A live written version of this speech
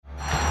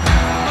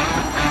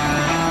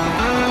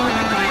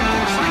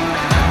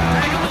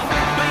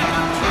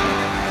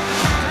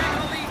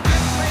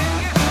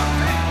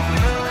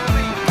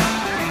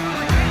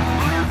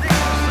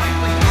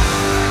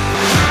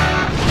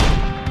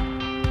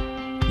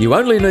You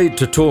only need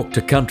to talk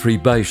to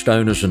country-based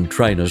owners and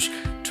trainers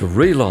to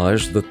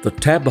realise that the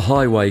Tab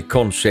Highway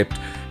concept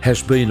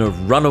has been a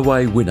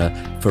runaway winner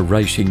for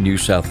Racing New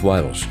South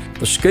Wales.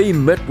 The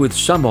scheme met with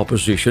some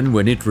opposition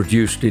when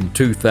introduced in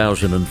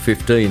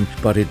 2015,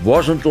 but it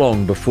wasn't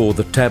long before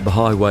the Tab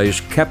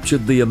Highways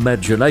captured the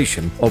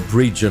imagination of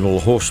regional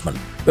horsemen.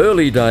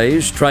 Early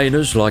days,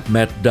 trainers like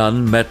Matt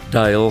Dunn, Matt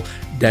Dale,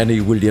 Danny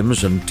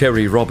Williams and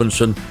Terry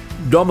Robinson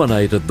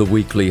dominated the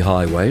weekly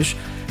highways,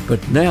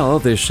 but now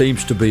there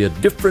seems to be a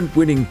different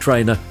winning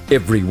trainer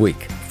every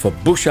week. For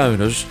bush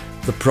owners,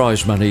 the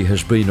prize money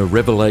has been a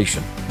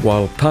revelation,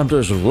 while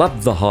punters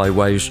love the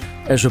highways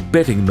as a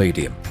betting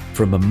medium.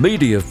 From a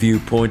media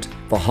viewpoint,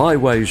 the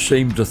highways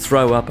seem to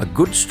throw up a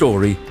good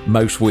story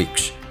most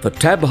weeks. The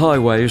Tab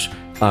Highways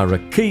are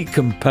a key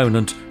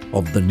component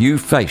of the new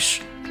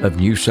face of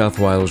New South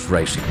Wales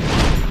racing.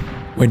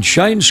 When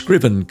Shane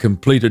Scriven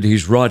completed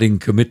his riding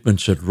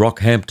commitments at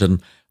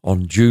Rockhampton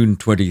on June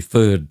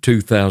 23,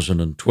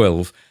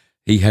 2012,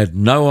 he had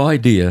no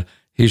idea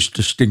his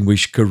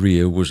distinguished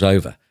career was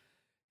over.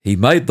 He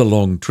made the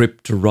long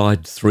trip to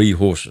ride 3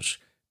 horses,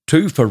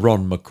 2 for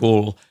Ron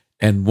McCall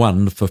and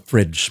 1 for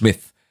Fred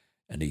Smith,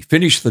 and he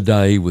finished the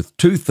day with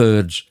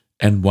 2/3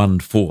 and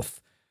 1/4.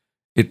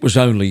 It was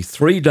only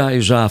 3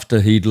 days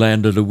after he'd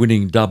landed a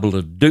winning double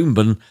at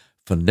Doomben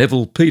for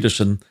Neville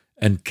Peterson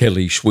and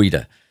Kelly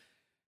Schweida.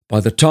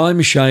 By the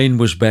time Shane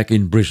was back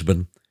in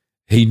Brisbane,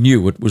 he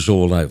knew it was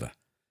all over.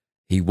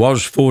 He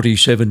was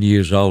 47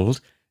 years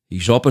old,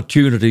 his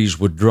opportunities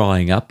were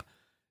drying up,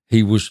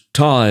 he was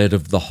tired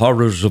of the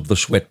horrors of the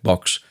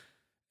sweatbox,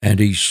 and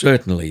he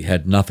certainly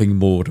had nothing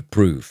more to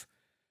prove.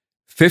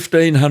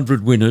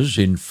 1,500 winners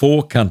in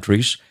 4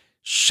 countries,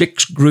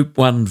 6 Group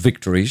 1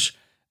 victories,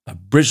 a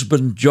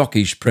Brisbane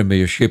Jockeys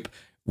Premiership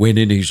when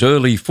in his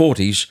early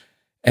 40s,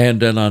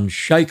 and an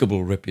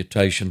unshakable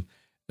reputation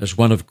as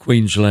one of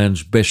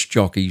Queensland's best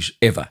jockeys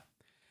ever.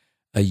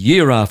 A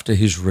year after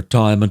his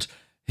retirement,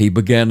 he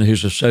began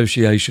his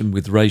association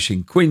with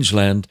Racing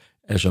Queensland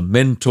as a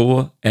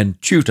mentor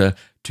and tutor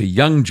to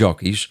young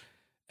jockeys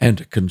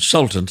and a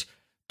consultant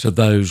to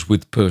those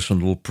with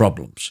personal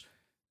problems.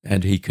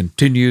 And he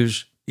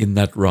continues in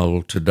that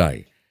role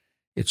today.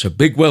 It's a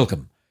big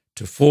welcome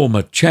to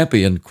former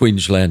champion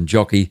Queensland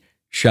jockey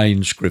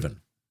Shane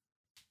Scriven.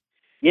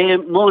 Yeah,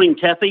 morning,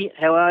 Taffy.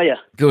 How are you?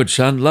 Good,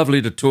 son.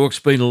 Lovely to talk. It's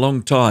been a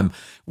long time.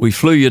 We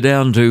flew you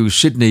down to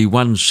Sydney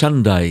one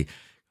Sunday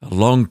a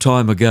long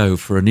time ago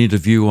for an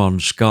interview on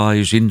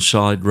Sky's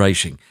Inside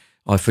Racing.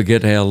 I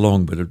forget how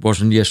long, but it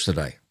wasn't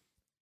yesterday.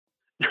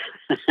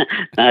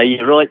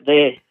 You're right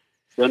there,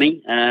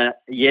 Johnny.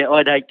 Yeah,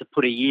 I'd hate to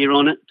put a year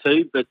on it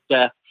too, but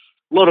a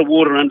lot of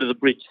water under the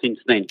bridge since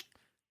then.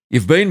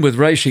 You've been with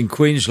Racing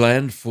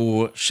Queensland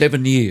for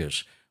 7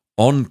 years,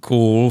 on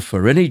call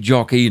for any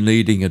jockey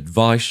needing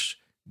advice,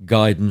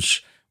 guidance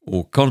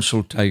or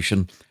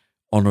consultation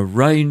on a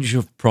range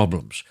of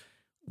problems.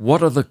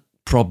 What are the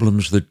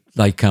problems that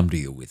they come to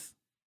you with?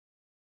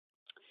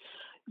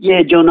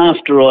 Yeah, John,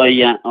 after I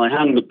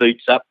hung the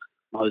boots up,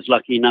 I was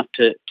lucky enough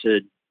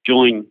to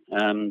join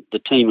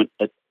the team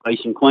at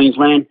Racing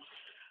Queensland,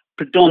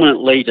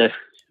 predominantly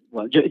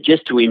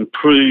just to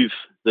improve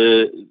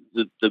the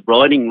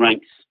riding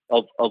ranks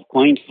of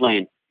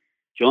Queensland.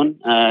 John,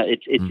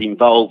 it's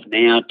involved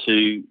now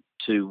to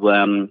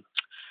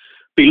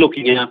be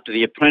looking after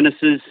the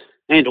apprentices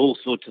and all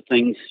sorts of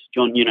things,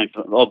 John,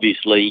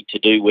 obviously to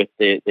do with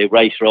their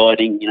race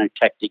riding,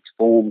 tactics,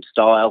 form,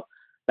 style,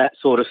 that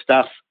sort of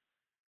stuff.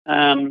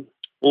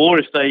 Or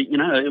if they,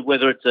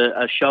 whether it's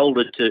a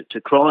shoulder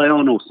to cry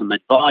on or some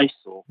advice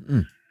or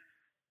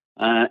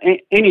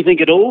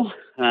anything at all,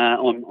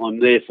 I'm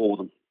there for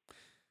them.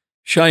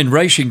 Shane,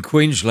 Racing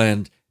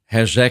Queensland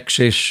has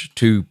access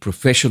to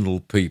professional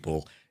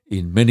people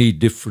in many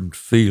different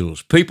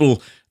fields,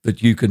 people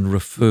that you can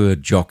refer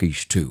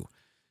jockeys to.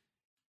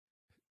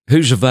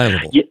 Who's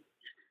available?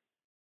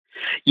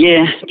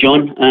 Yeah,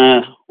 John,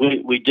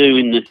 we do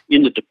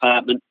in the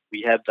department.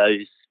 We have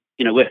those,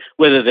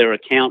 whether they're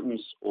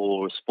accountants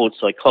or sports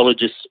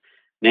psychologists.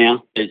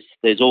 Now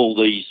there's all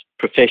these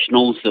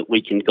professionals that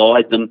we can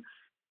guide them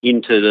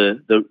into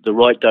the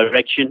right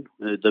direction.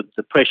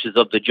 The pressures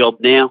of the job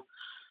now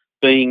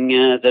being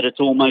that it's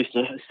almost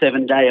a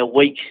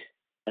 7-day-a-week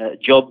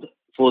job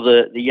for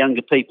the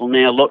younger people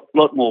now. A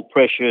lot more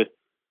pressure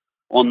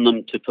on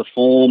them to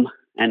perform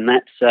and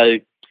that. So,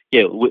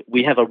 yeah,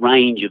 we have a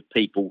range of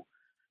people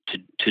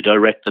to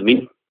direct them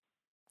in.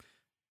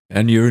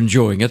 And you're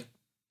enjoying it?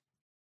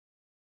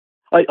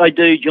 I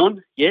do,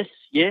 John. Yes,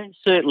 yeah,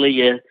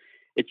 certainly.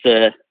 It's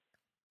a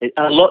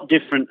lot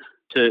different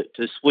to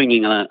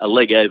swinging a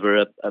leg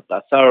over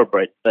a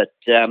thoroughbred, but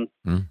and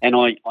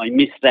I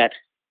miss that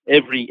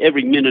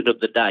every minute of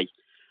the day.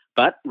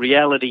 But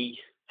reality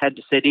had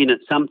to set in at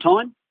some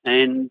time,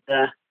 and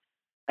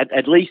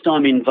at least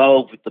I'm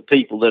involved with the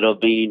people that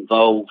I've been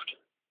involved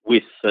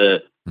with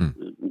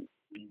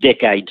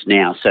decades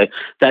now. So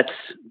that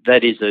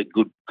is a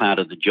good part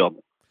of the job.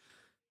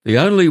 The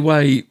only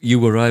way you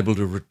were able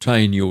to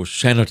retain your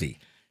sanity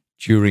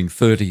during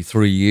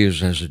 33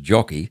 years as a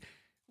jockey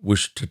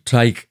was to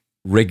take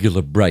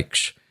regular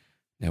breaks.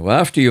 Now,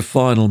 after your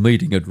final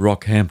meeting at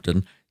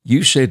Rockhampton,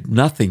 you said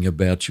nothing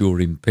about your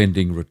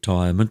impending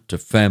retirement to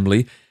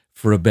family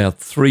for about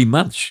 3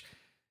 months.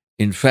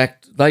 In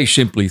fact, they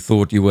simply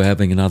thought you were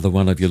having another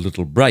one of your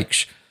little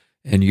breaks,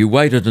 and you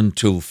waited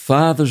until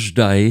Father's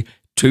Day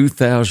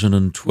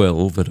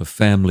 2012 at a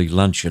family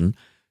luncheon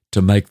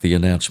to make the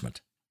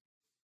announcement.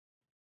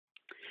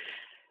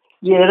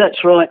 Yeah,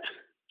 that's right,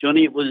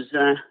 Johnny. It was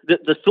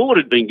the thought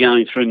had been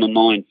going through my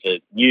mind for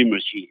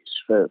numerous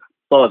years, for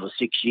 5 or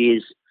 6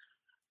 years.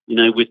 You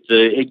know, with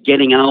the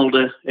getting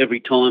older, every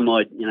time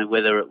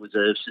whether it was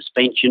a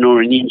suspension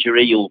or an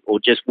injury or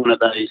just one of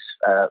those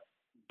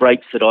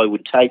breaks that I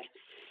would take,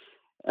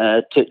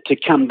 to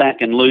come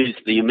back and lose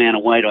the amount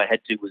of weight I had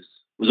to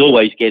was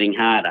always getting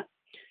harder.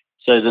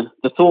 So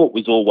the thought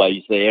was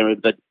always there,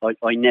 but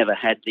I never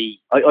had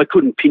I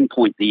couldn't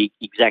pinpoint the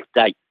exact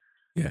date.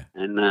 Yeah.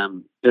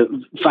 And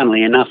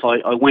funnily enough,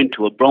 I went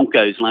to a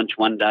Broncos lunch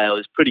one day. I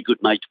was pretty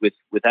good mates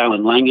with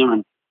Alan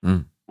Langer,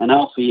 and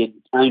Alfie had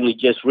only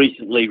just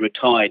recently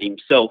retired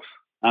himself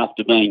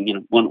after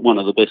being one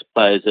of the best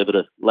players ever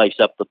to lace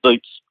up the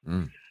boots.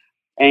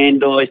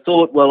 And I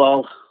thought,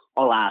 well,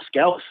 I'll ask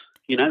Alf.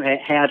 You know,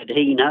 how did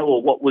he know,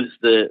 or what was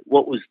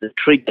the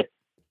trigger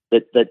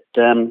that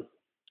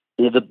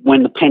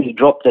when the penny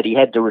dropped that he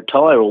had to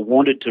retire or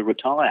wanted to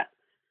retire?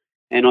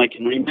 And I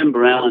can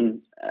remember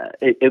Alan.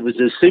 It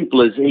was as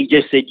simple as he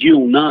just said,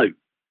 "You'll know."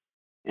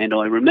 And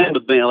I remember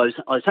I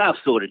was half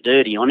sort of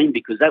dirty on him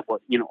because that was,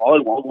 I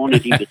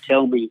wanted him to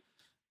tell me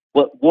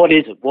what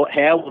is it,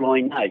 how will I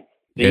know?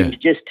 Yeah. He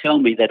just tell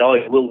me that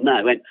I will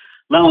know. And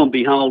lo and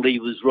behold, he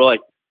was right.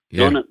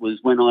 John, it was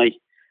when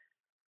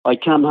I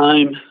come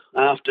home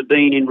after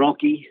being in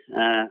Rocky.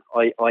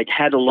 I'd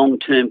had a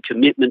long-term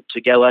commitment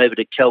to go over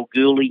to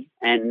Kalgoorlie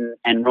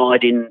and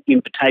ride in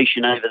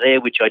Invitation over there,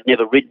 which I'd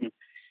never ridden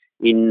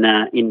in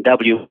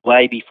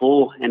WA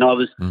before, and I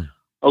was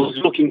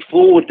looking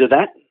forward to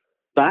that,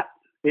 but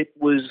it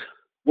was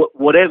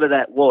whatever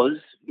that was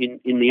in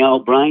the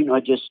old brain.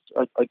 I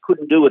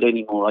couldn't do it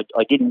anymore.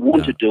 I didn't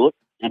want to do it,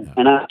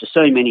 and after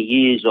so many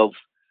years of,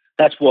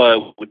 that's why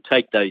I would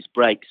take those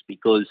breaks,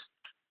 because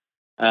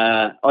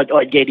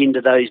I'd get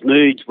into those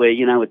moods where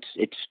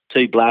it's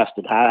too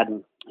blasted hard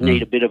and I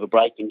need a bit of a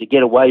break, and to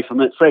get away from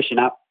it, freshen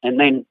up, and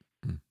then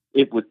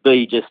it would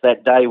be just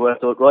that day where I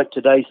thought, right,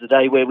 today's the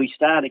day where we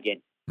start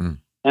again.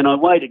 And I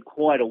waited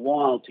quite a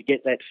while to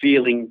get that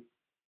feeling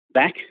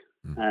back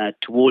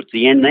towards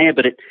the end there,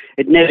 but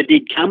it never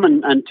did come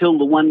until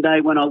the one day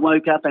when I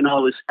woke up and I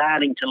was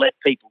starting to let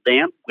people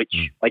down,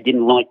 which I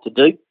didn't like to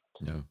do.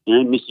 No.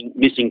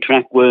 Missing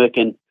track work,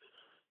 and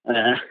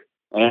I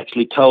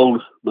actually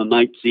told my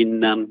mates in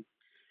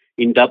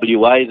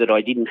WA that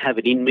I didn't have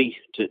it in me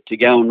to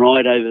go and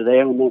ride over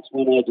there, and that's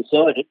when I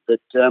decided that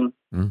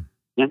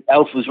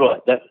Alf was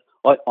right. That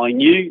I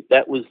knew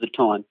that was the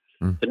time,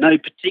 for no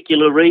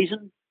particular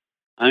reason,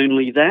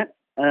 only that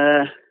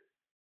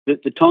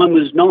the time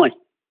was nigh.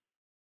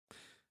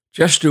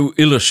 Just to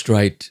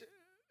illustrate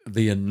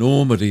the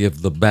enormity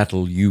of the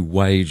battle you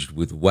waged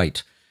with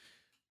weight,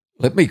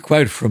 let me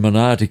quote from an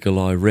article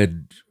I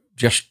read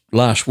just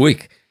last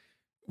week,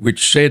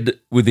 which said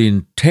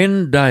within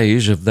 10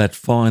 days of that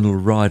final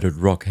ride at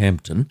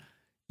Rockhampton,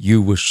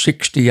 you were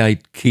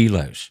 68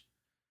 kilos.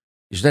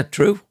 Is that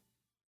true?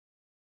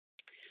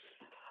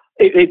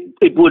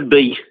 It would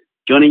be,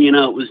 Johnny. It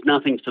was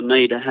nothing for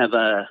me to have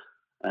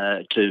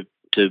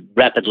to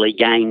rapidly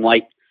gain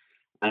weight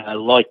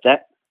like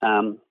that.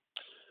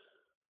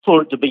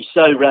 For it to be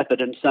so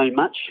rapid and so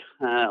much,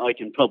 I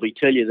can probably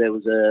tell you there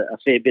was a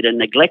fair bit of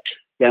neglect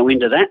go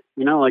into that.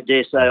 I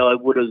dare say I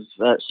would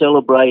have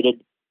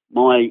celebrated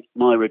my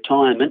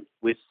retirement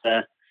with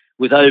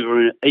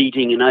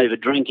overeating and over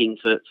drinking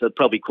for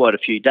probably quite a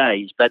few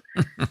days. But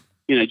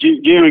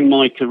during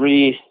my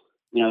career,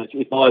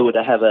 if I were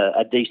to have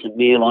a decent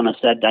meal on a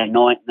Saturday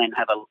night and then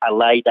have a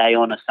lay day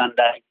on a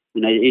Sunday,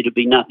 it'd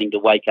be nothing to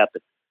wake up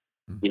at,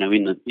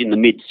 in the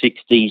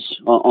mid-60s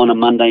on a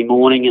Monday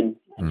morning and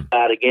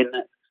start again.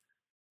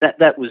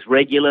 That was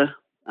regular.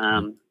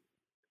 But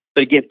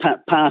again,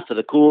 par for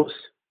the course.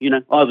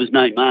 I was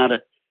no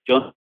martyr,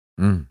 John.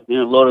 A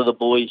lot of the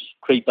boys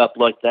creep up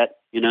like that,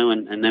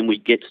 and then we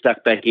get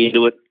stuck back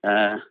into it.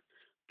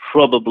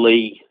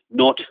 Probably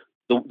not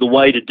the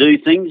way to do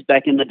things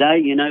back in the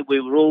day. We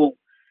were all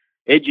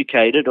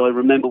educated. I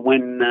remember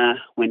when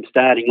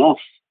starting off,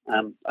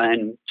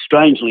 and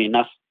strangely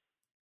enough,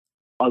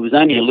 I was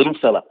only a little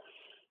fella.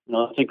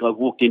 I think I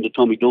walked into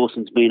Tommy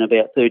Dawson's being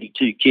about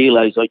 32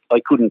 kilos. I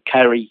couldn't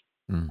carry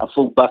a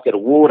full bucket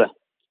of water,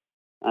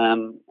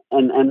 and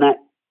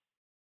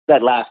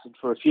that lasted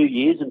for a few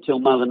years until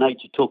Mother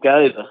Nature took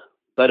over.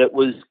 But it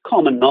was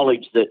common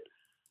knowledge that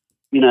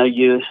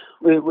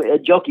a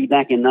jockey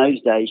back in those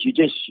days,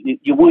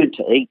 you weren't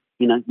to eat.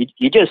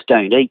 You just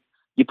don't eat.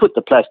 You put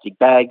the plastic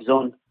bags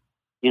on.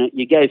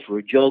 You go for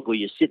a jog or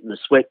you sit in the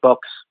sweat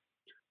box,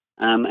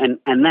 and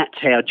that's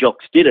how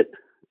jocks did it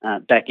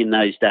back in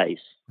those days.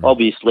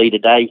 Obviously,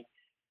 today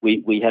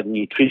we have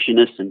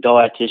nutritionists and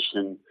dietists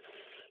and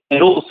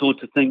and all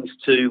sorts of things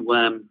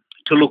to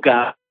look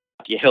after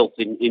your health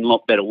in a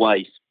lot better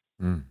ways.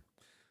 Mm.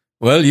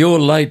 Well, your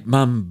late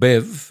mum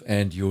Bev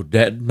and your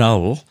dad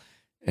Noel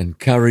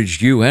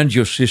encouraged you and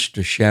your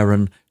sister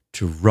Sharon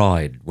to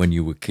ride when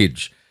you were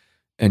kids,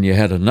 and you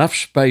had enough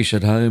space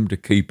at home to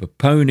keep a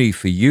pony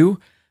for you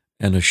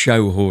and a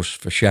show horse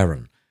for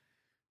Sharon.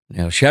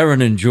 Now,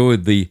 Sharon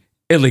enjoyed the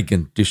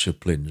elegant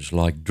disciplines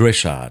like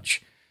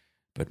dressage,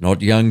 but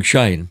not young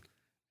Shane.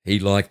 He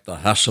liked the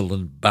hustle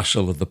and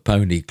bustle of the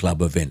pony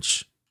club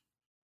events.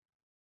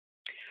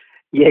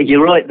 Yeah,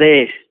 you're right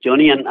there,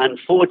 Johnny. And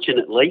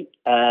unfortunately,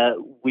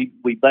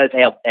 we both,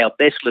 our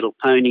best little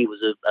pony was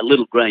a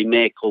little grey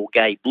mare called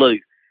Gay Blue.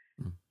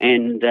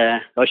 And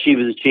she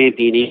was a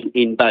champion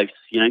in both.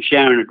 You know,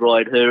 Sharon would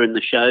ride her in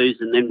the shows,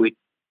 and then we'd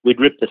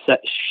rip the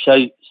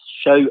show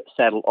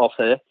saddle off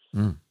her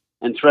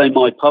and throw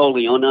my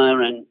poley on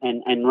her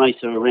and race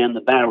her around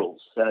the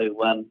barrels.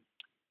 So,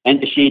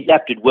 and she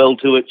adapted well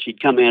to it.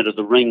 She'd come out of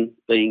the ring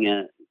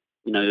being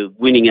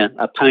winning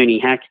a pony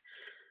hack,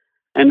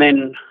 and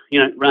then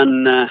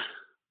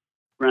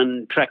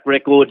run track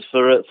records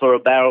for a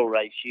barrel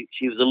race.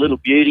 She was a little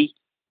beauty.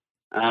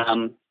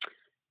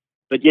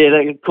 But yeah,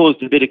 that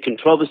caused a bit of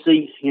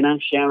controversy. You know,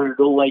 Sharon would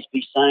always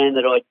be saying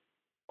that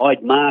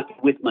I'd mark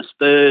with my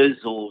spurs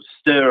or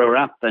stir her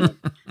up,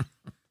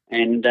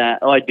 and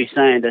I'd be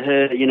saying to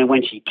her, you know,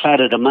 when she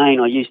plaited a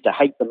mane, I used to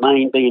hate the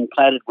mane being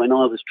plaited when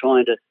I was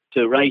trying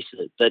to race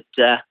it. But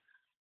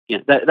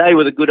they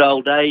were the good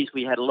old days.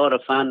 We had a lot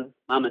of fun.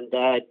 Mum and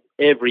Dad,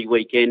 every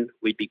weekend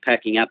we'd be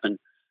packing up, and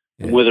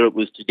whether it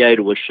was to go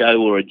to a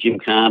show or a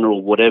gymkhana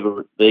or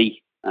whatever it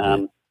be,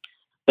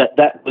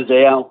 that was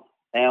our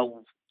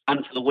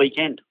fun for the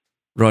weekend.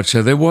 Right,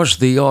 so there was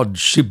the odd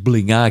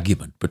sibling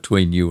argument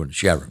between you and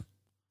Sharon.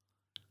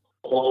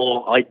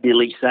 Or I'd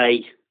nearly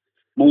say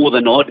more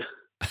than odd,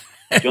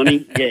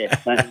 Johnny. Yeah,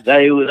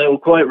 they were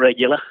quite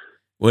regular.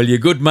 Well, you're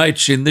good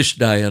mates in this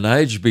day and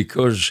age,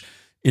 because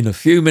in a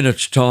few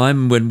minutes'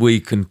 time, when we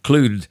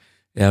conclude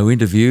our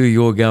interview,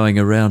 you're going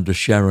around to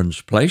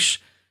Sharon's place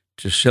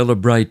to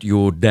celebrate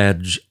your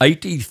dad's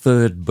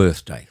 83rd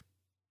birthday.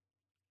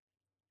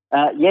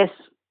 Yes.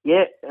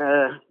 Yeah,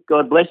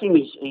 God bless him.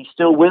 He's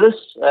still with us.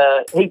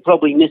 He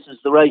probably misses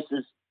the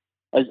races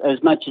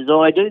as much as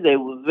I do. There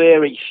were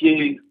very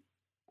few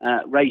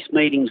race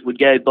meetings would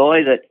go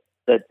by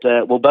that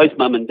both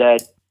Mum and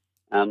Dad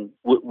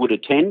would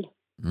attend.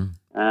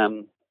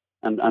 And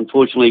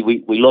unfortunately,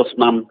 we lost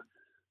Mum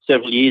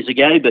several years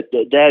ago, but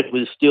Dad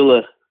was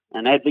still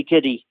an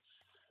advocate. He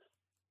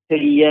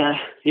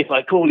if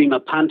I call him a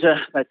punter,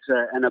 that's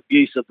an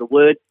abuse of the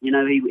word. You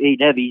know, he'd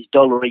have his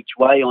dollar each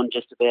way on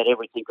just about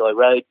everything I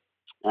rode.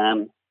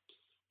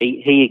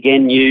 He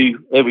again knew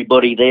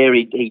everybody there.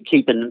 He'd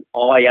keep an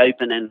eye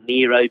open and an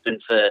ear open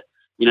for,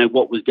 you know,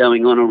 what was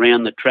going on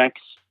around the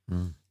tracks.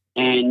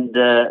 And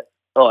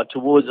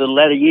towards the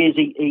latter years,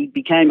 he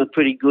became a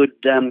pretty good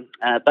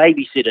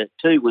babysitter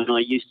too, when I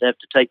used to have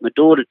to take my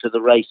daughter to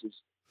the races.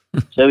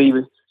 So he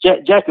was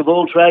jack of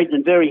all trades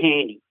and very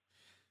handy.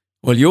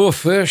 Well, your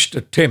first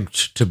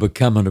attempt to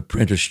become an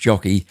apprentice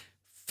jockey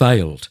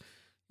failed.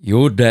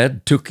 Your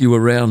dad took you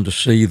around to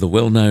see the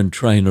well-known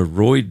trainer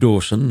Roy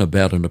Dawson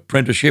about an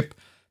apprenticeship,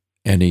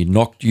 and he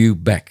knocked you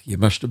back. You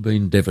must have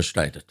been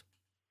devastated.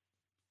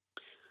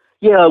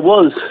 Yeah, I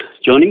was,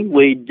 Johnny.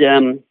 We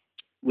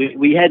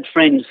had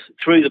friends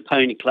through the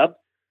Pony Club,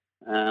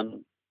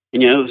 and you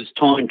know, it was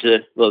time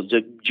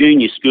the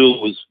junior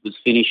school was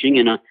finishing,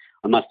 and I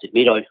must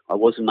admit I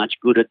wasn't much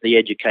good at the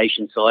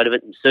education side of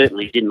it, and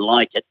certainly didn't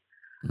like it.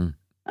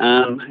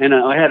 And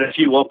I had a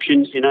few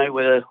options, you know,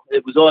 whether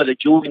it was either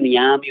join the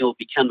army or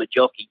become a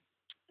jockey.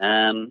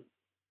 And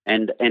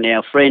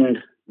our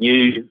friend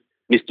knew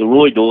Mr.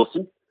 Roy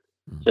Dawson.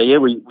 So yeah,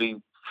 we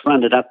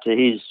fronted up to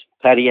his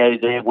patio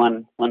there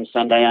one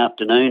Sunday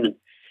afternoon, and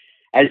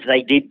as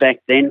they did back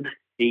then,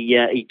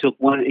 he took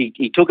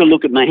a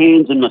look at my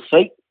hands and my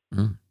feet,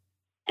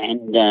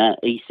 and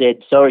he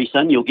said, "Sorry,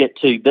 son, you'll get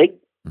too big."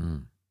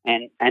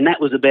 And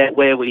that was about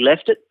where we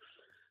left it.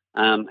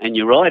 And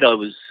you're right, I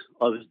was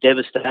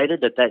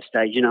devastated at that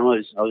stage. You know, I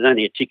was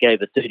only a tick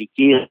over 30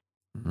 kilos,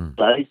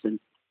 and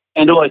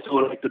I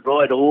thought I could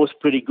ride a horse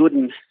pretty good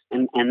and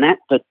that,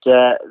 but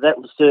that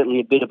was certainly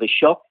a bit of a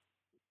shock.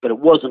 But it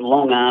wasn't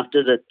long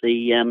after that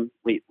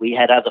we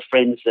had other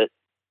friends that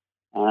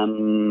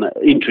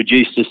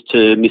introduced us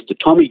to Mr.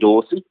 Tommy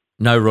Dawson.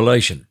 No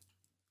relation.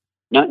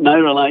 No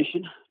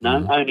relation.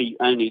 No,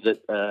 only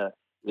that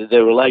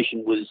their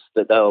relation was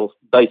that they were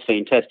both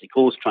fantastic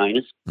horse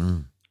trainers.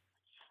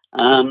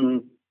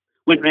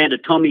 Went round to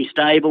Tommy's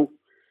stable.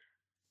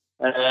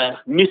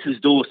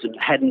 Mrs. Dawson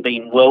hadn't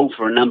been well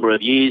for a number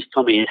of years.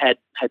 Tommy had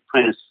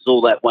apprentices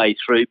all that way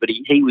through, but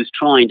he was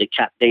trying to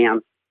cut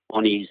down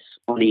on his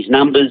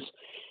numbers.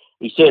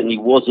 He certainly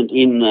wasn't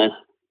in the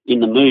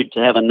mood to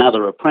have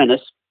another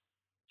apprentice.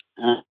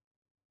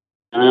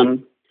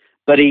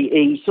 But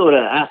he sort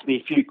of asked me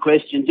a few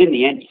questions. In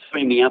the end, he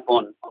threw me up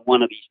on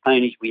one of his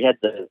ponies. We had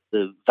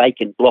the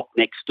vacant block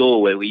next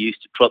door where we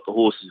used to trot the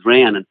horses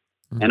round, and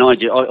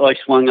I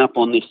swung up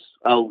on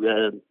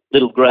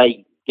little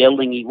grey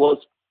gelding he was.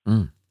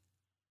 Mm.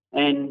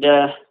 And,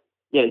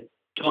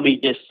 Tommy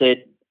just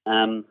said,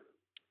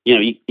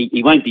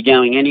 he won't be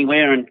going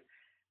anywhere.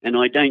 And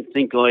I don't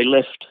think I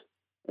left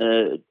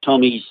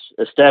Tommy's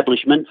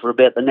establishment for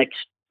about the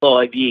next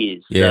 5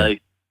 years. Yeah. So,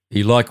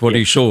 he liked what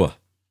he saw.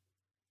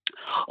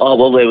 oh,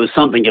 well, there was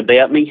something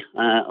about me,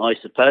 I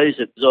suppose.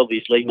 It was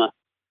obviously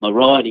my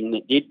riding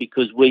that did,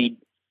 because we'd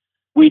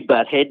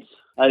butt heads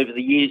over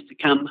the years to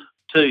come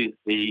too,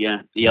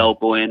 the old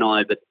boy and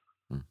I. But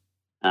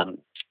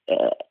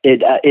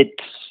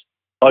it's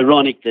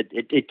ironic that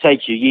it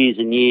takes you years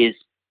and years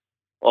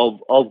of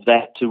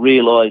that to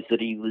realise that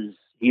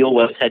he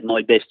always had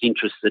my best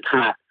interests at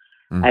heart.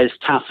 As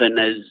tough and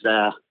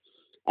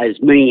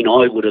as mean,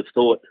 I would have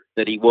thought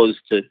that he was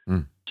to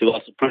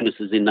us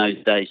apprentices in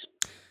those days.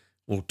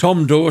 Well,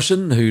 Tom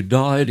Dawson, who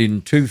died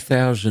in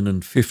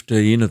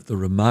 2015 at the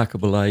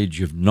remarkable age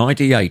of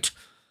 98,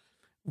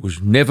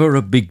 was never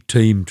a big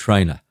team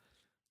trainer,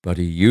 but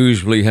he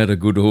usually had a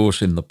good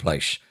horse in the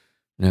place.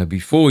 Now,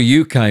 before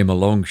you came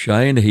along,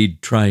 Shane,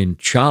 he'd trained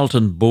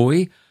Charlton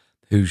Boy,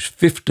 whose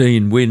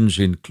 15 wins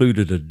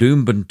included a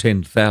Doomben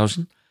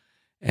 10,000,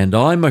 and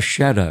I'm a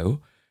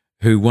Shadow,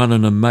 who won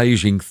an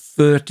amazing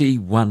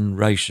 31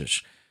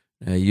 races.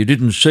 Now, you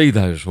didn't see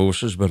those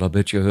horses, but I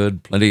bet you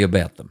heard plenty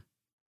about them.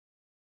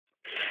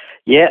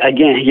 Yeah,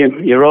 again,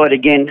 you're right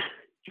again,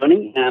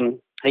 Johnny.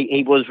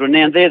 He was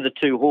renowned. They're the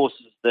two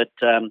horses that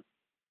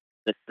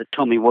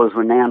Tommy was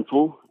renowned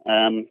for.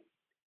 And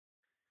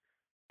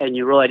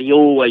you're right, he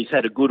always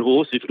had a good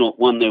horse. If not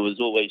one, there was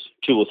always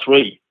two or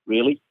three,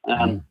 really.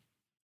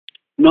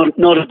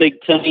 Not a big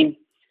team.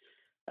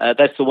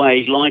 That's the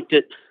way he liked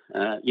it.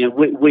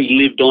 We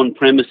lived on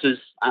premises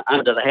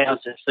under the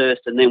house at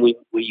first, and then we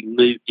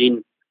moved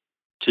in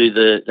to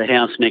the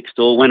house next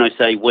door. When I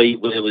say we,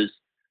 there was,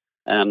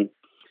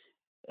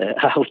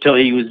 I'll tell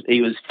you,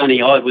 he was funny.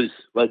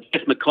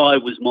 Jeff Mackay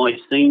was my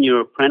senior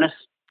apprentice,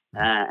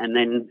 and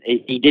then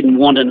he didn't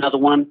want another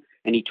one,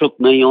 and he took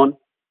me on.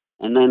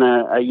 And then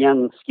a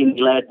young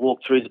skinny lad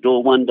walked through the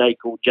door one day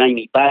called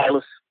Jamie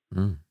Bayliss.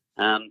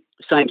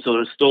 Same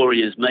sort of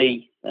story as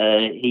me.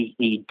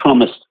 He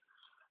promised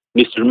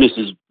Mr. and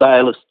Mrs.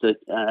 Bayliss that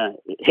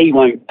he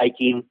won't take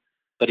him,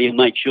 but he'll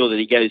make sure that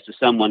he goes to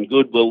someone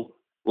good. Well,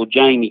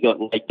 Jamie got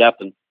legged up,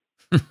 and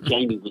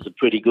Jamie was a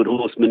pretty good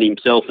horseman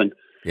himself. And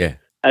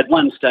at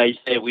one stage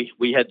there,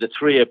 we had the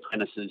three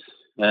apprentices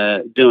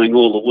doing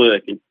all the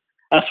work, and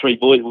us three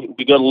boys,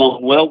 we got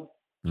along well.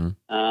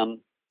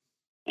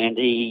 And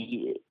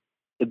he,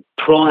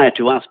 prior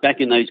to us,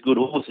 back in those good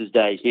horses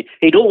days,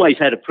 he'd always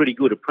had a pretty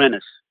good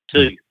apprentice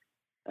too.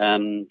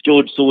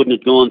 George Sorden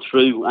had gone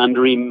through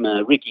under him,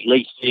 Ricky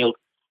Leesfield.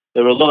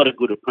 There were a lot of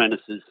good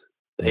apprentices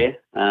there.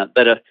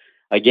 But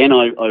again,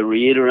 I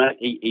reiterate,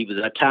 he was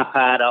a tough,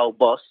 hard old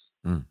boss,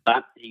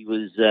 but he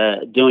was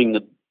doing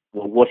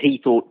what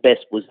he thought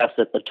best was us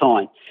at the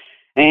time.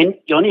 And,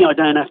 Johnny, I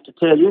don't have to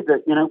tell you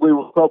that, we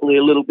were probably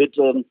a little bit,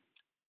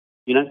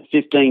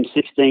 15,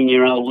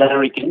 16-year-old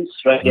larrikins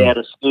straight out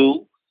of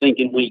school,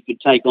 thinking we could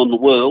take on the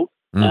world.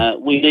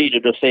 We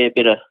needed a fair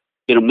bit of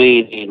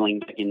manhandling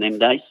back in them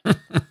days.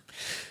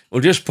 Well,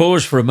 just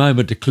pause for a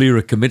moment to clear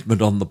a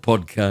commitment on the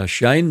podcast,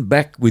 Shane.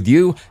 Back with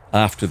you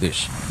after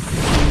this.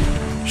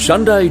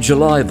 Sunday,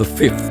 July the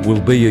 5th will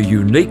be a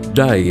unique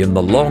day in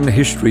the long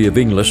history of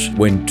Inglis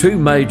when two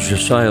major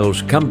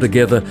sales come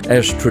together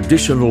as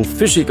traditional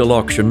physical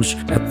auctions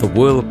at the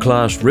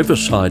world-class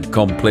Riverside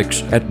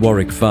Complex at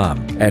Warwick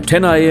Farm. At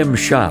 10 a.m.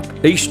 sharp,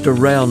 Easter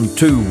Round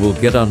 2 will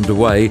get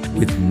underway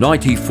with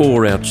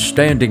 94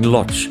 outstanding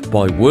lots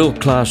by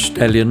world-class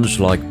stallions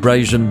like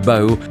Brazen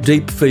Bow,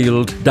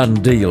 Deepfield,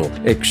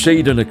 Dundeel,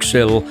 Exceed and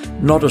Excel,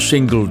 Not a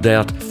Single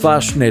Doubt,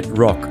 Fastnet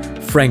Rock,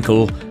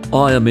 Frankel,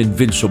 I Am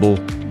Invincible,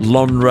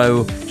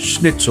 Lonro,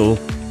 Schnitzel,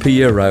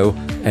 Piero,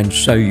 and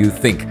So You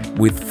Think,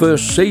 with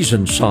first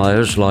season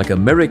sires like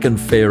American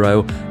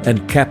Pharaoh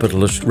and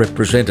Capitalist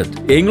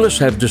represented. Inglis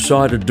have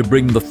decided to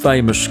bring the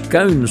famous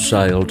Scone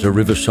sale to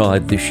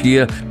Riverside this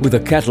year with a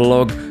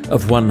catalogue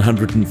of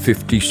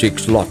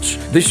 156 lots.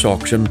 This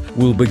auction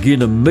will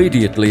begin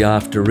immediately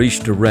after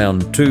Easter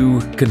Round 2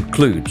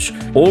 concludes.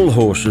 All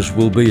horses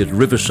will be at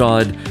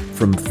Riverside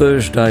from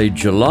Thursday,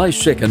 July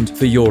 2nd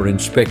for your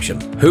inspection.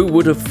 Who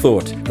would have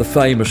thought the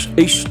famous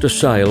Easter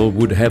sale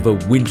would have a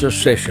winter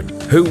session?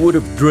 Who would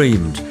have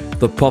dreamed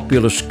the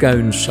popular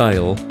Scone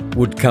sale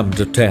would come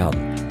to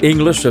town?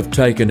 Inglis have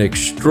taken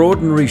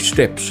extraordinary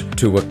steps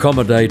to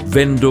accommodate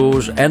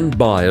vendors and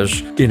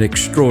buyers in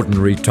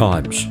extraordinary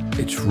times.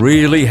 It's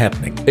really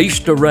happening.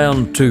 Easter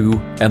Round 2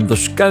 and the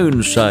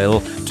Scone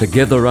sale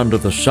together under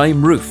the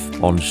same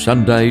roof on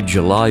Sunday,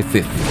 July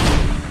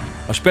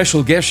 5th. A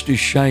special guest is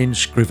Shane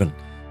Scriven.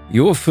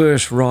 Your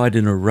first ride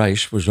in a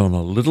race was on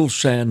a little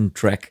sand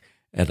track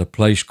at a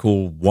place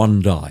called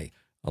Wondai,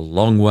 a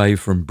long way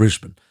from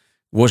Brisbane.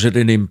 Was it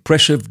an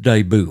impressive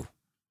debut?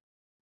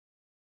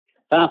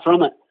 Far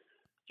from it,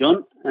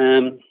 John.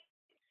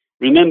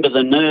 Remember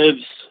the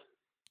nerves,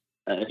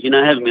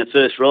 having my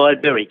first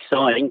ride, very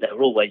exciting. They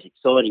were always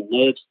exciting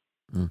nerves.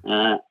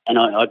 and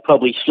I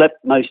probably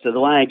slept most of the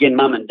way. Again,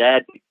 Mum and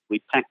Dad,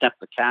 we packed up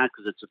the car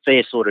because it's a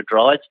fair sort of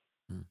drive.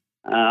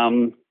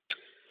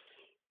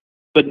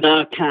 But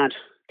no, can't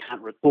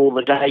recall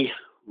the day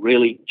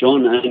really,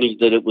 John. Only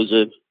that it was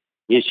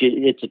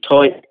it's a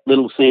tight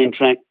little sand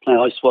track.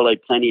 I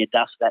swallowed plenty of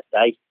dust that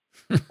day,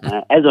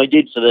 as I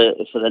did for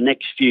the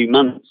next few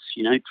months.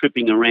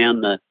 Tripping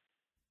around the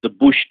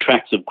bush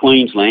tracks of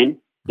Queensland.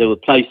 There were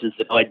places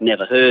that I'd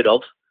never heard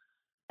of,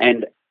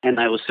 and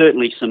there was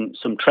certainly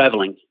some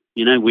travelling.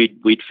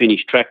 We'd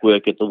finish track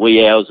work at the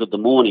wee hours of the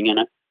morning,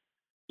 and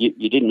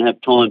you didn't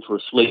have time for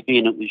a sleep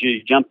in. It was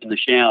you jump in the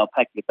shower,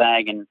 pack your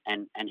bag, and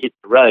hit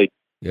the road.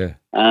 Yeah.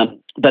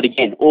 But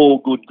again, all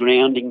good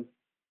grounding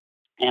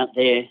out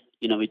there.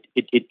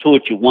 It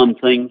taught you one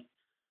thing,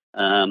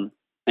 and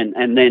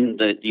then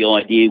the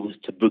idea was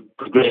to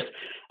progress.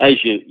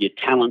 As your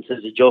talents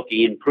as a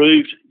jockey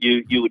improved,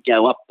 you would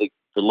go up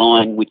the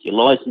line with your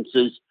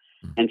licenses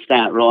and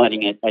start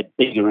riding at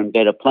bigger and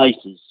better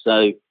places.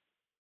 So,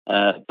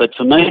 but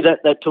for me,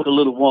 that took a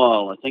little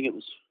while. I think it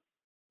was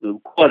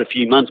quite a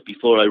few months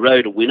before I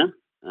rode a winner.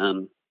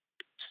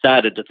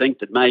 Started to think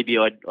that maybe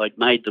I'd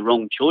made the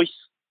wrong choice.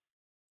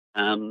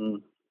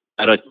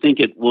 But I think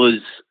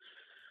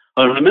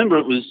I remember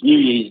it was New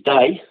Year's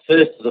Day,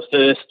 1st of the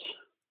 1st,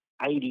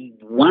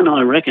 81,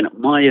 I reckon.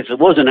 If it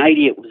wasn't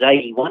 80, it was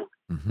 81.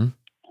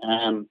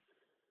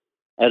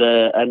 At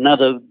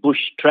another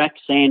bush track,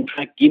 sand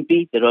track,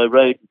 Gympie, that I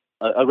rode.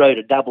 I rode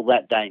a double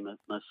that day,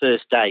 my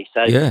first day.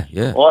 So yeah.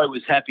 I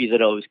was happy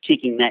that I was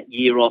kicking that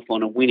year off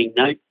on a winning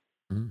note.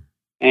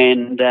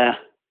 And,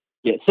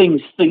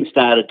 things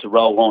started to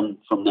roll on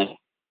from there.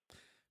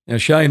 Now,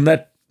 Shane,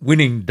 that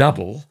winning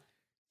double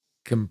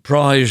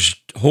comprised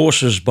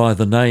horses by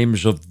the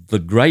names of the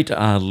Great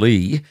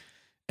Ali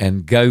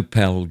and Go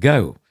Pal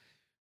Go.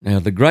 Now,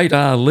 the Great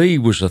Ali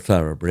was a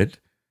thoroughbred,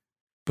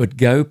 but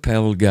Go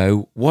Pal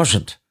Go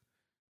wasn't.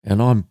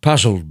 And I'm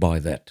puzzled by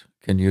that.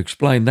 Can you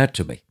explain that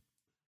to me?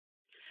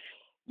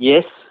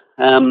 Yes.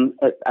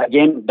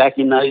 Again, back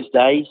in those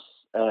days,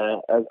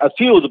 a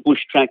few of the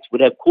bush tracks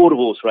would have quarter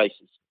horse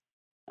races.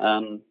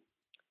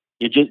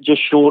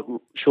 Just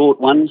short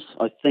ones.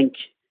 I think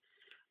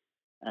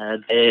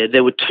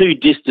there were two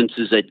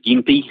distances at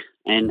Gympie,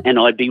 and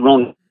I'd be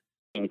wrong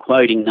in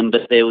quoting them,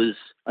 but there was,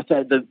 I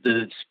think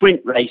the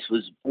sprint race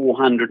was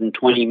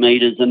 420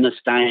 metres and the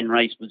staying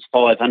race was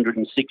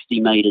 560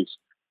 metres,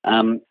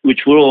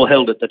 which were all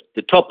held at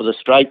the top of the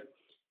straight.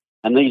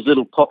 And these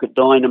little pocket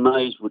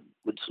dynamos would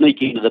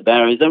sneak into the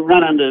barriers. They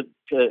run under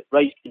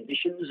race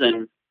conditions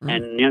and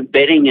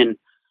betting and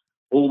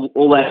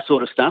all that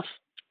sort of stuff.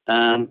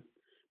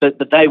 But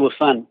they were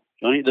fun,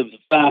 Johnny. They were the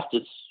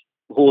fastest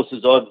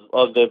horses I've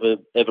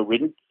ever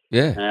ridden.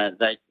 Yeah.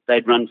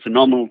 They'd run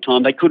phenomenal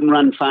time. They couldn't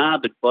run far,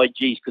 but by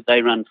geez, could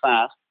they run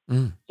fast.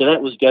 So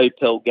that was Go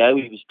Pal Go.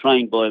 He was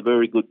trained by a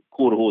very good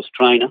quarter horse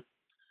trainer.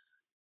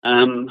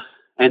 And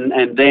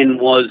then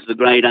was the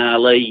Great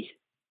Ali,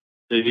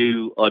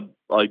 who I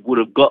would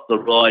have got the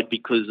ride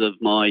because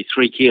of my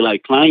 3 kilo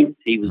claim.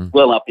 He was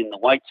well up in the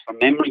weights from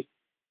memory,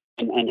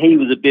 and he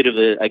was a bit of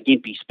a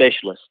Gympie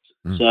specialist.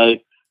 So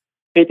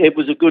it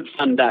was a good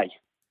fun day.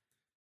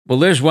 Well,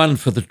 there's one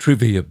for the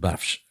trivia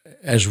buffs.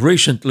 As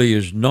recently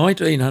as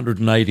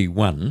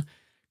 1981,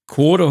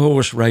 quarter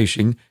horse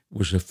racing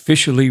was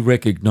officially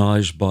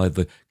recognised by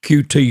the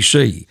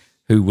QTC,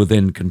 who were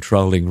then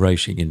controlling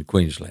racing in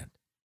Queensland.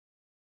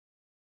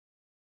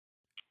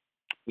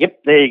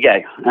 Yep, there you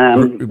go.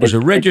 It was a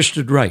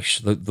registered race,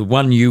 the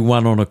one you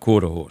won on a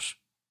quarter horse.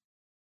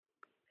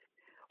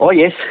 Oh,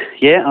 yes.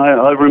 Yeah,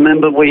 I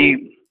remember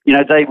they'd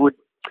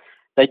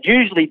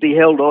usually be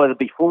held either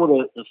before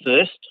the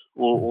first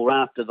or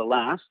after the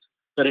last,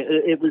 but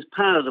it was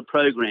part of the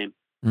program.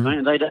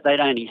 Right? They'd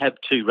only have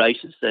 2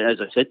 races.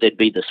 As I said, there'd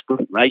be the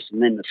sprint race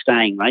and then the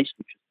staying race,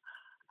 which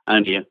was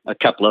only a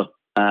couple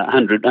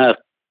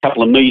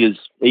of metres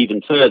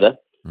even further.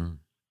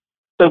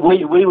 But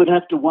we would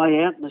have to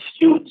weigh out, and the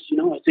stewards,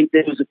 I think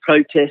there was a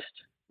protest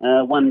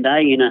one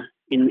day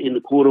in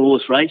the quarter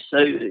horse race.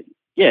 So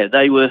yeah,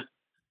 they were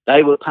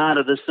part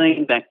of the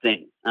scene back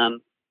then.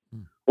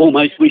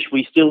 Almost wish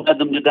we still had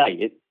them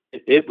today.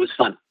 It was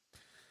fun.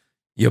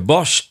 Your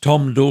boss,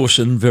 Tom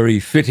Dawson, very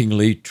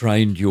fittingly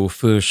trained your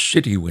first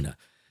city winner.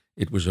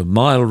 It was a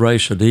mile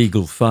race at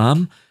Eagle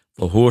Farm.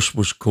 The horse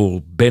was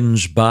called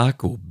Ben's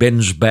Bark or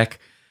Ben's Back,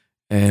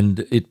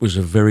 and it was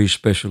a very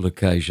special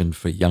occasion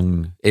for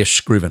young S.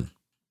 Scriven.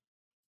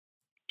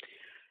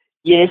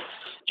 Yes,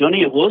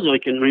 Johnny, it was. I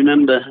can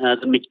remember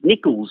the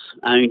McNicholls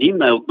owned him.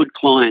 They were good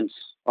clients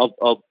of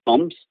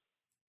Tom's,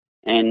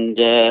 and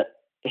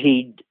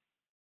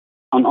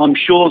I'm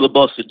sure the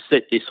boss had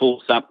set this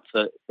horse up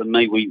for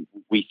me.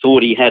 We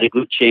thought he had a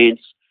good chance.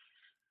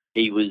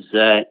 He was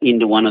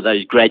into one of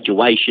those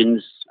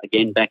graduations,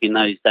 again, back in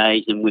those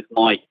days, and with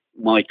my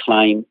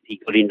claim, he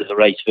got into the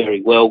race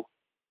very well.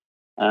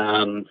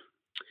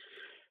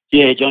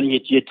 Yeah,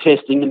 Johnny, you're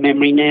testing the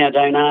memory now.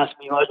 Don't ask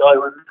me. I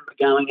remember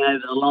going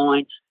over the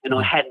line, and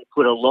I hadn't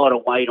put a lot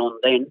of weight on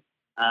then.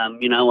 I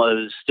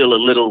was still a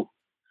little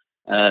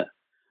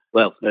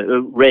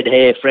red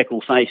hair,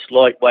 freckle face,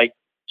 lightweight,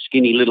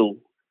 skinny little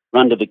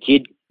runt of a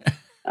kid.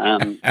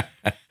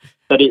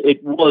 But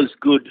it was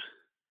good.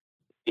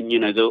 And,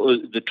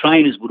 the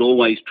trainers would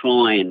always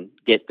try and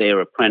get their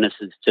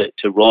apprentices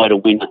to ride a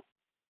winner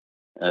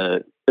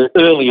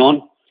early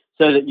on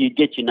so that you'd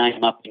get your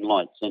name up in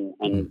lights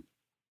and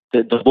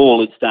the ball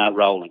would start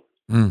rolling.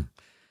 Mm.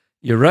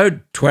 You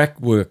rode twack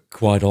work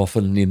quite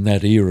often in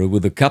that era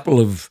with a couple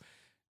of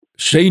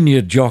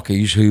senior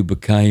jockeys who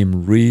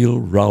became real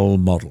role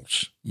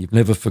models. You've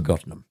never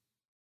forgotten them.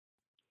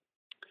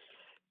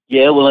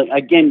 Yeah, well,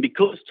 again,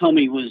 because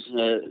Tommy was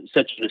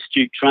such an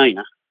astute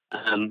trainer,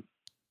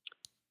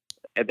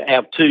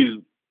 our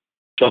two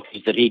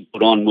jockeys that he'd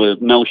put on were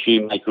Mel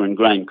Shoemaker and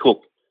Graham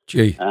Cook.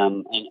 Gee.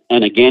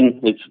 And again,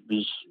 it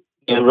was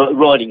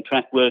riding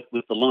track work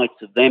with the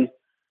likes of them,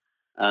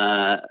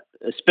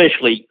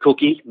 especially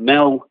Cookie.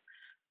 Mel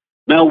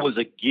was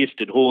a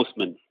gifted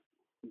horseman,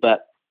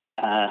 but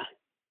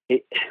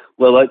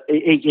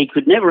he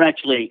could never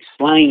actually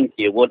explain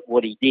to you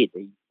what he did.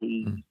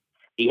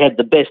 He had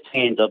the best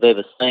hands I've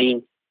ever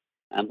seen.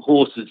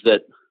 Horses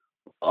that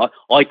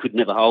I could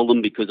never hold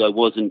them because I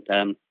wasn't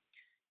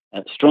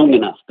strong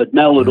enough. But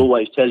Mel would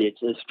always tell you,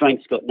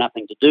 strength's got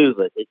nothing to do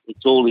with it.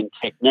 It's all in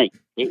technique.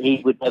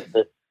 He would have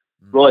to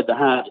ride the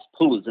hardest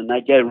pullers, and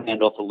they'd go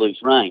around off a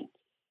loose rein.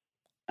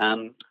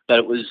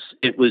 But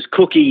it was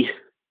Cookie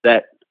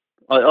that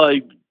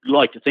I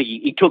like to think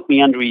he took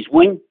me under his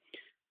wing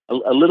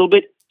a little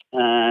bit,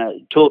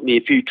 taught me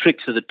a few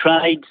tricks of the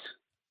trades.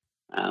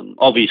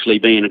 Obviously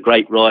being a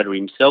great rider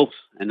himself,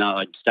 and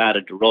I'd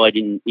started to ride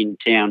in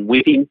town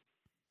with him.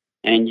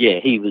 And yeah,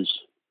 he was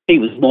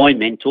my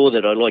mentor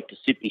that I liked to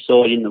sit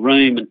beside in the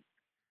room.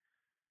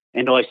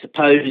 And I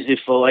suppose if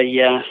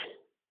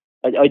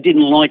I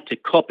didn't like to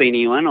copy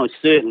anyone, I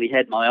certainly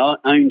had my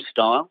own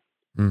style.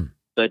 Mm.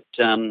 But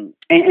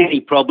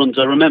any problems,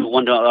 I remember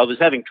one day I was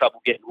having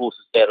trouble getting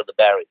horses out of the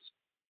barriers,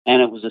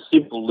 and it was a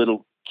simple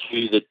little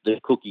cue that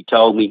the Cookie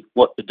told me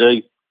what to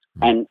do.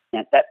 And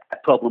that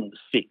problem was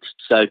fixed.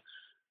 So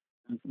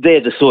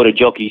they're the sort of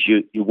jockeys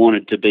you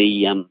wanted to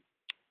be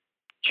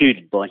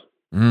tutored by.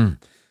 Mm.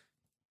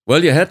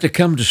 Well, you had to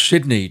come to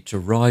Sydney to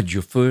ride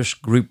your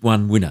first Group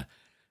 1 winner.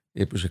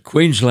 It was a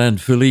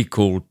Queensland filly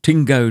called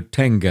Tingo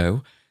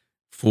Tango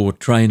for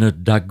trainer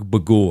Doug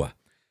Begor.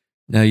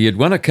 Now, you'd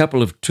won a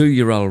couple of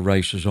 2-year-old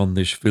races on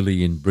this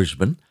filly in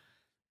Brisbane,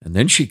 and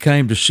then she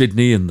came to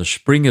Sydney in the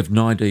spring of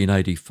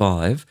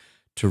 1985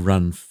 to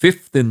run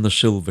 5th in the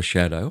Silver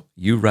Shadow.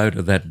 You rode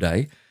her that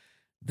day.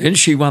 Then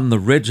she won the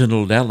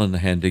Reginald Allen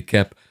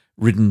handicap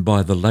ridden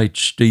by the late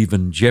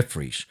Stephen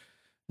Jeffries.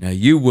 Now,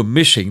 you were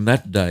missing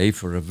that day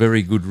for a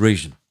very good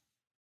reason.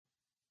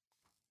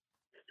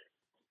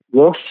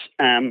 Yes.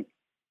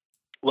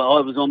 Well,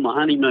 I was on my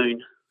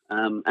honeymoon,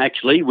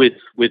 actually, with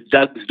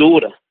Doug's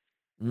daughter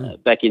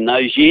back in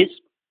those years.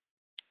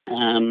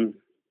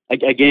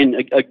 Again,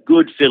 a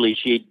good filly.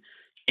 She'd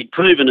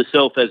proven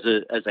herself as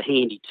a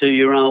handy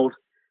 2-year-old,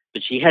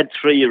 but she had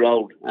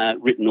 3-year-old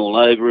written all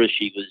over her.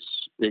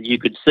 You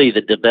could see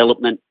the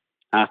development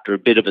after a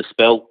bit of a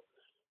spell,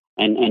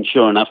 and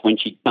sure enough, when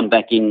she'd come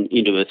back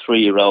into her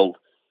 3-year-old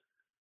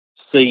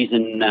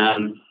season,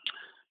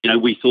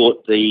 we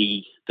thought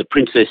the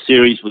Princess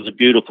Series was a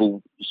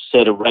beautiful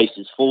set of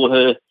races for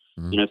her.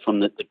 From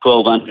the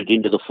 1200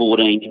 into the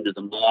 14 into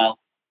the mile.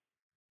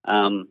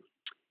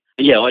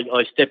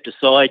 I stepped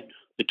aside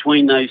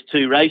between those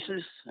two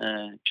races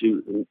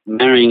to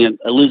marrying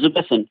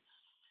Elizabeth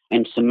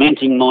and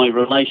cementing my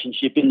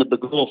relationship in the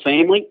Begor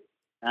family.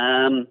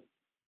 And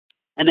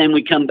then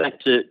we come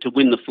back to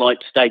win the Flight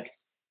Stakes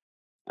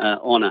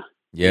honour.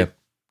 Yeah,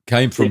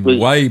 came from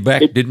way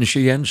back, didn't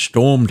she, and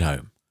stormed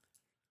home.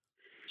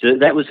 So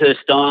that was her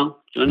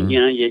style.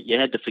 You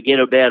had to forget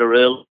about her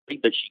early,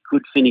 but she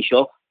could finish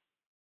off.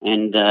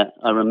 And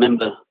I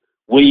remember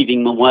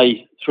weaving my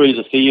way through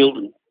the field,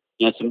 and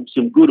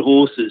some good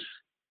horses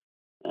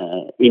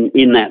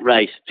in that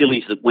race,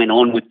 fillies that went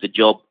on with the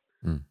job,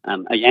 and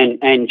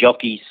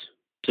jockeys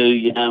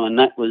too, and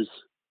that was,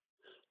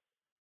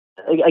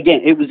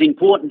 again, it was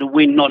important to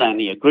win not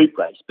only a group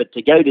race, but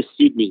to go to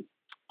Sydney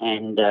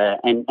and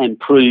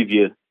prove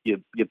your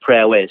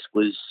prowess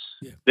was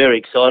very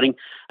exciting.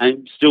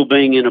 And still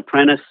being an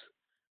apprentice,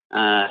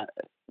 9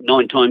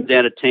 times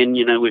out of 10,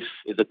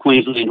 if the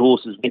Queensland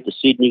horses went to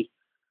Sydney,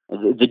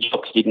 the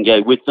jocks didn't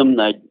go with them.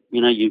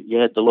 You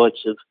had the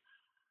likes of,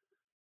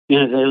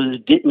 there was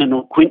Dittman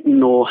or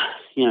Quinton, or,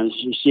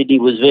 Sydney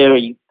was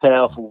very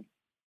powerful.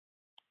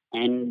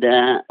 And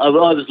I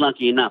was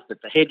lucky enough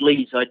that the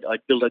Headleys,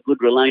 I'd built a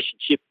good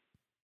relationship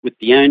with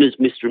the owners,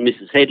 Mr. and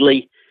Mrs.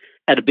 Headley,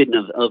 had a bit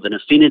of an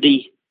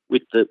affinity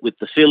with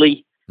the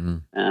filly.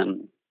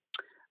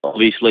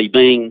 Obviously,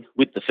 being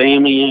with the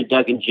family,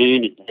 Doug and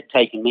June had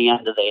taken me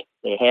under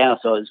their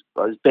house. I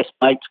was best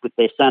mates with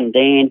their son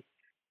Dan.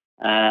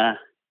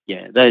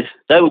 They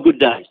were good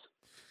days.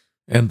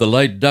 And the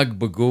late Doug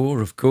Begor,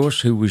 of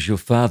course, who was your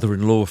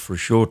father-in-law for a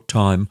short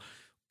time,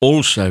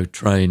 also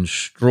trained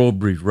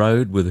Strawberry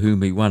Road, with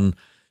whom he won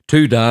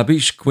 2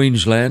 derbies,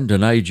 Queensland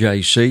and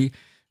AJC,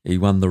 He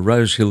won the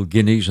Rosehill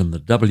Guineas and the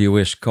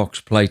WS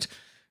Cox Plate,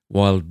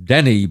 while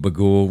Danny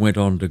Begor went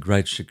on to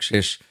great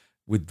success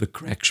with the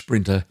crack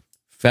sprinter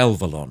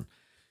Falvalon.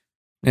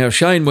 Now,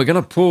 Shane, we're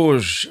going to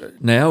pause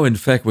now. In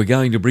fact, we're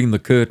going to bring the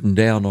curtain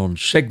down on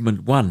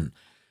segment 1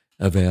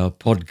 of our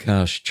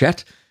podcast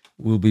chat.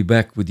 We'll be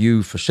back with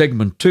you for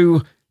segment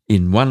 2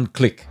 in one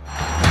click.